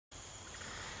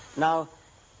Now,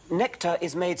 nectar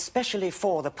is made specially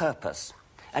for the purpose,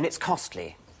 and it's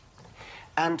costly.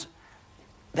 And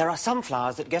there are some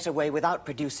flowers that get away without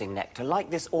producing nectar, like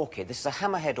this orchid. This is a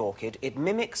hammerhead orchid. It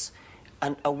mimics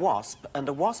a wasp, and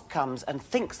a wasp comes and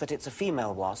thinks that it's a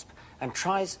female wasp and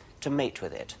tries to mate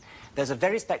with it. There's a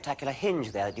very spectacular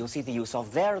hinge there that you'll see the use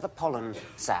of. There are the pollen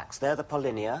sacs, there are the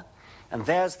pollinia, and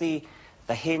there's the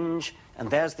hinge, and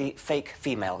there's the fake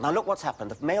female. Now look what's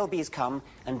happened. The male bee's come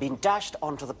and been dashed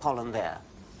onto the pollen there.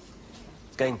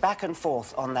 It's going back and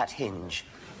forth on that hinge,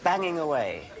 banging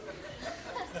away.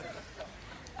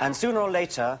 And sooner or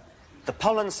later, the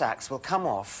pollen sacs will come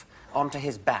off onto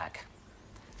his back.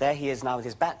 There he is now with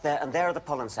his back there, and there are the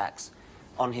pollen sacs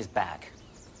on his back.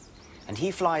 And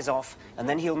he flies off, and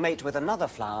then he'll mate with another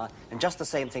flower, and just the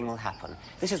same thing will happen.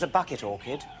 This is a bucket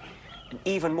orchid. An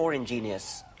even more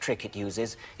ingenious trick it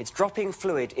uses. It's dropping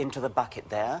fluid into the bucket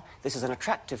there. This is an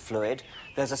attractive fluid.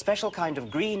 There's a special kind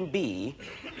of green bee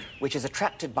which is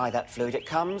attracted by that fluid. It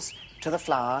comes to the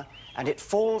flower, and it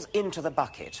falls into the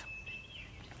bucket.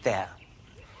 There.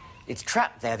 It's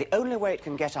trapped there. The only way it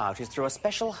can get out is through a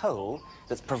special hole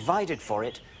that's provided for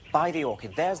it by the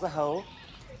orchid. There's the hole.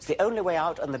 It's the only way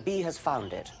out, and the bee has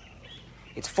found it.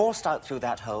 It's forced out through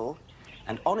that hole,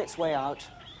 and on its way out,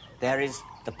 there is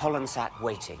the pollen sac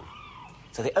waiting.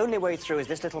 So the only way through is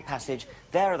this little passage.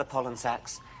 There are the pollen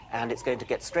sacs, and it's going to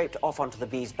get straight off onto the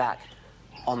bee's back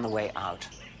on the way out.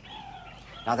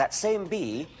 Now that same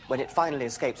bee, when it finally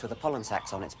escapes with the pollen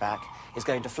sacs on its back, is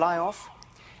going to fly off,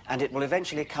 and it will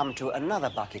eventually come to another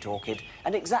bucket orchid,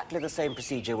 and exactly the same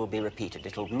procedure will be repeated.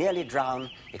 It'll nearly drown,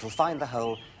 it'll find the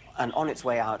hole, and on its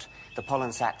way out, the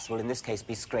pollen sacs will in this case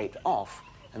be scraped off,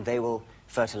 and they will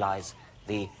fertilize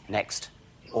the next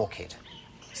orchid.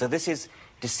 So this is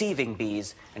deceiving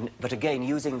bees, but again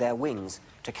using their wings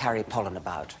to carry pollen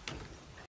about.